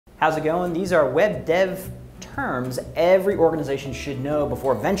How's it going? These are web dev terms every organization should know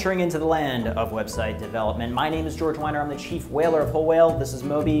before venturing into the land of website development. My name is George Weiner. I'm the chief whaler of Whole Whale. This is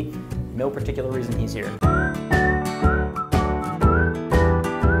Moby. No particular reason he's here.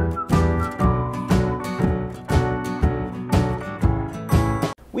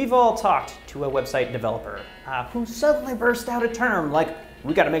 We've all talked to a website developer who suddenly burst out a term like,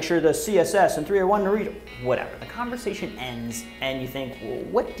 we got to make sure the CSS and 301 to read, whatever. The conversation ends and you think, well,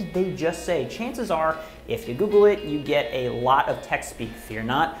 what did they just say? Chances are, if you Google it, you get a lot of text speak. Fear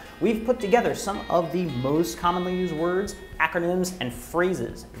not. We've put together some of the most commonly used words, acronyms, and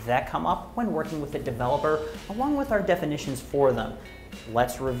phrases that come up when working with a developer, along with our definitions for them.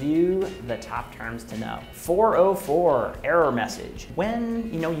 Let's review the top terms to know. 404, error message.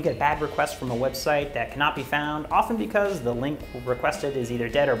 When you get a bad request from a website that cannot be found, often because the link requested is either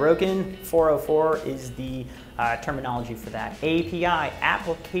dead or broken, 404 is the terminology for that. API,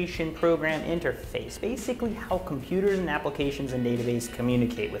 application program interface. Basically how computers and applications and database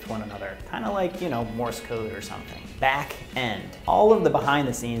communicate with one another. Kind of like, Morse code or something. Back end. All of the behind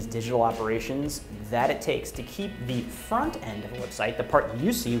the scenes digital operations that it takes to keep the front end of a website, the part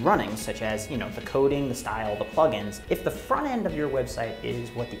you see running, such as, the coding, the style, the plugins. If the front end of your website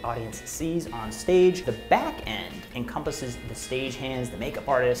is what the audience sees on stage, the back end encompasses the stagehands, the makeup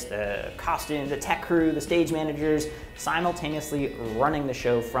artists, the costume, the tech crew, the stage managers, simultaneously running the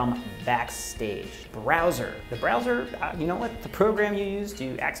show from backstage. Browser. The browser, the program you use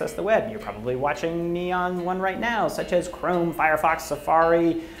to access the web. You're probably watching me on one right now, such as Chrome, Firefox,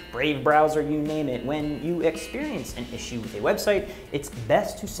 Safari, Brave browser, you name it. When you experience an issue with a website, it's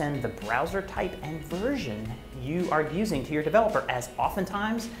best to send the browser type and version you are using to your developer, as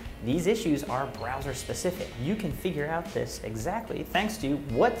oftentimes these issues are browser specific. You can figure out this exactly thanks to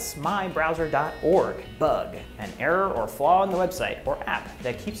whatsmybrowser.org. Bug, an error or flaw in the website or app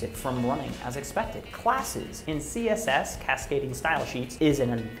that keeps it from running as expected. Classes. In CSS, cascading style sheets is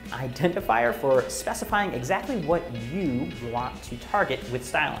an identifier for specifying exactly what you want to target with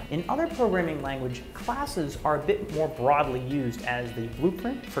styling. In other programming language, classes are a bit more broadly used as the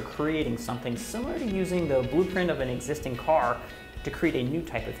blueprint for creating something similar to using the blueprint of an existing car to create a new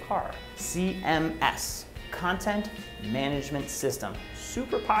type of car. CMS, Content Management System.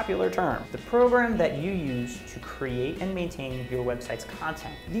 Super popular term. The program that you use to create and maintain your website's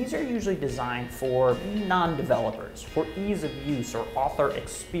content. These are usually designed for non-developers, for ease of use or author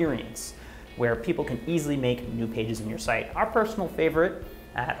experience, where people can easily make new pages in your site. Our personal favorite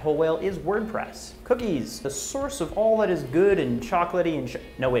at Whole Whale is WordPress. Cookies, the source of all that is good and chocolatey and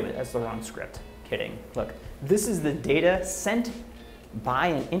no, wait a minute, that's the wrong script. Kidding. Look, this is the data sent by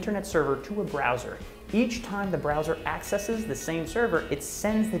an internet server to a browser. Each time the browser accesses the same server, it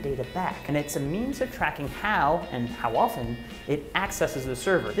sends the data back, and it's a means of tracking how and how often it accesses the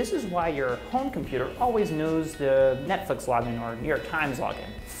server. This is why your home computer always knows the Netflix login or New York Times login.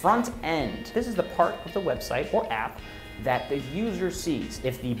 Front end. This is the part of the website or app that the user sees.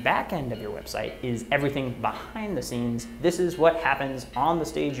 If the back end of your website is everything behind the scenes, this is what happens on the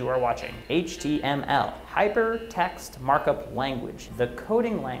stage you are watching. HTML, Hypertext Markup Language, the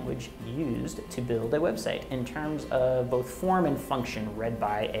coding language used to build a website in terms of both form and function read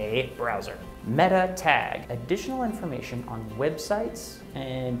by a browser. Meta tag, additional information on websites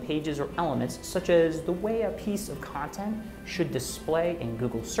and pages or elements, such as the way a piece of content should display in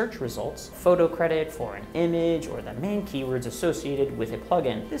Google search results, photo credit for an image, or the main keywords associated with a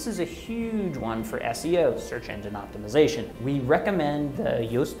plugin. This is a huge one for SEO, search engine optimization. We recommend the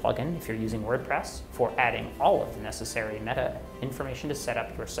Yoast plugin if you're using WordPress for adding all of the necessary meta information to set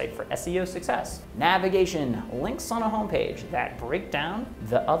up your site for SEO success. Navigation, links on a homepage that break down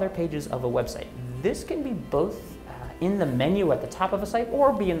the other pages of a website. This can be both in the menu at the top of a site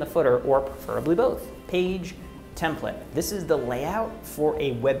or be in the footer, or preferably both. Page template. This is the layout for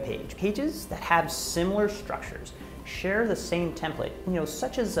a web page. Pages that have similar structures share the same template,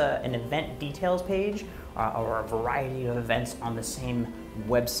 such as an event details page or a variety of events on the same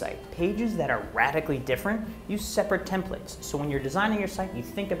website. Pages that are radically different use separate templates. So when you're designing your site, you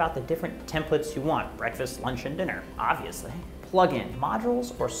think about the different templates you want. Breakfast, lunch, and dinner, obviously. Plugin,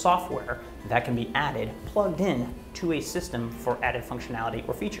 modules or software that can be added, plugged in to a system for added functionality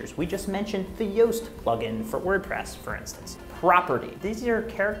or features. We just mentioned the Yoast plugin for WordPress, for instance. Property. These are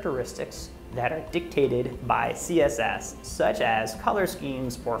characteristics that are dictated by CSS, such as color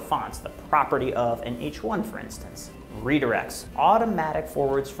schemes or fonts, the property of an H1, for instance. Redirects, automatic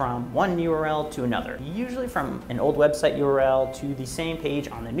forwards from one URL to another, usually from an old website URL to the same page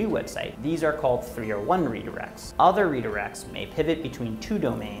on the new website. These are called 301 redirects. Other redirects may pivot between two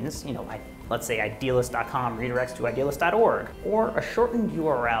domains, let's say idealist.com redirects to idealist.org, or a shortened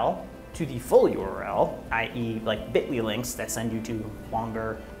URL to the full URL, i.e. like bit.ly links that send you to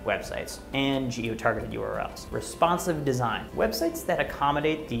longer websites, and geo-targeted URLs. Responsive design, websites that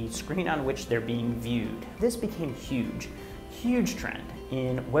accommodate the screen on which they're being viewed. This became huge trend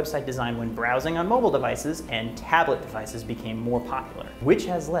in website design when browsing on mobile devices and tablet devices became more popular, which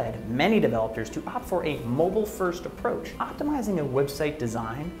has led many developers to opt for a mobile-first approach, optimizing a website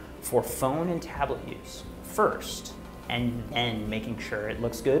design for phone and tablet use first, and then making sure it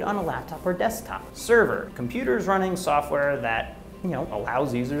looks good on a laptop or desktop. Server, computers running software that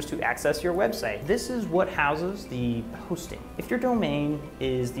allows users to access your website. This is what houses the hosting. If your domain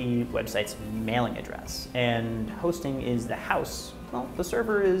is the website's mailing address and hosting is the house, well, the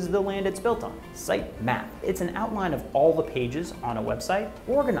server is the land it's built on. Site map. It's an outline of all the pages on a website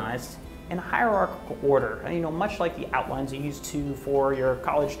organized in a hierarchical order, much like the outlines you used to for your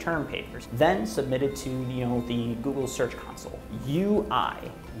college term papers, then submitted to the Google Search Console. UI,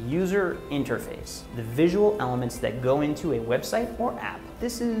 user interface, the visual elements that go into a website or app.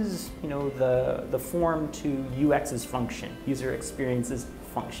 This is the form to UX's function, user experience's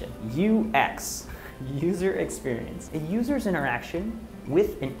function. UX, user experience, a user's interaction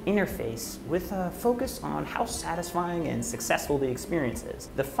with an interface with a focus on how satisfying and successful the experience is.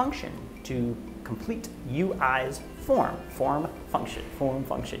 The function to complete UI's form function,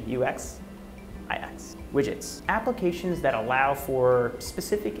 UX, IX. Widgets, applications that allow for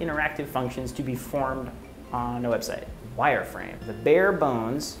specific interactive functions to be formed on a website. Wireframe, the bare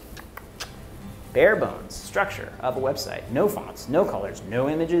bones structure of a website. No fonts, no colors, no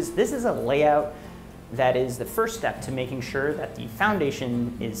images. This is a layout that is the first step to making sure that the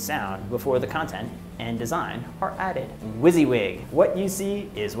foundation is sound before the content and design are added. WYSIWYG, what you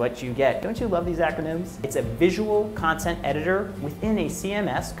see is what you get. Don't you love these acronyms? It's a visual content editor within a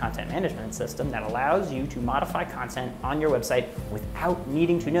CMS, content management system, that allows you to modify content on your website without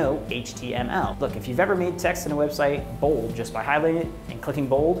needing to know HTML. Look, if you've ever made text in a website bold just by highlighting it and clicking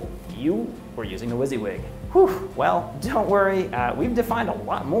bold, you were using a WYSIWYG. Whew, well, don't worry, we've defined a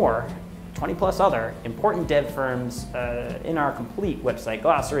lot more 20 plus other important dev firms in our complete website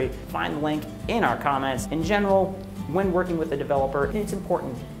glossary. Find the link in our comments. In general, when working with a developer, it's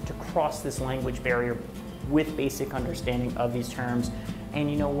important to cross this language barrier with basic understanding of these terms.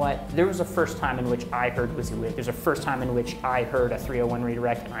 And you know what? There was a first time in which I heard WYSIWYG. There's a first time in which I heard a 301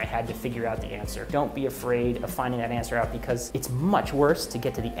 redirect and I had to figure out the answer. Don't be afraid of finding that answer out, because it's much worse to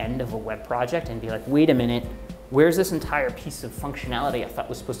get to the end of a web project and be like, wait a minute, where's this entire piece of functionality I thought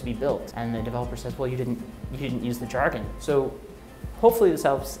was supposed to be built? And the developer says, well, you didn't use the jargon. So hopefully this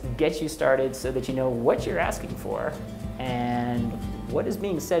helps get you started so that you know what you're asking for and what is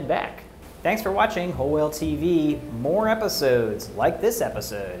being said back. Thanks for watching Whole Whale TV. More episodes like this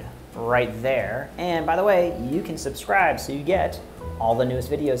episode right there. And by the way, you can subscribe so you get all the newest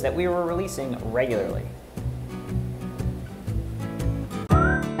videos that we were releasing regularly.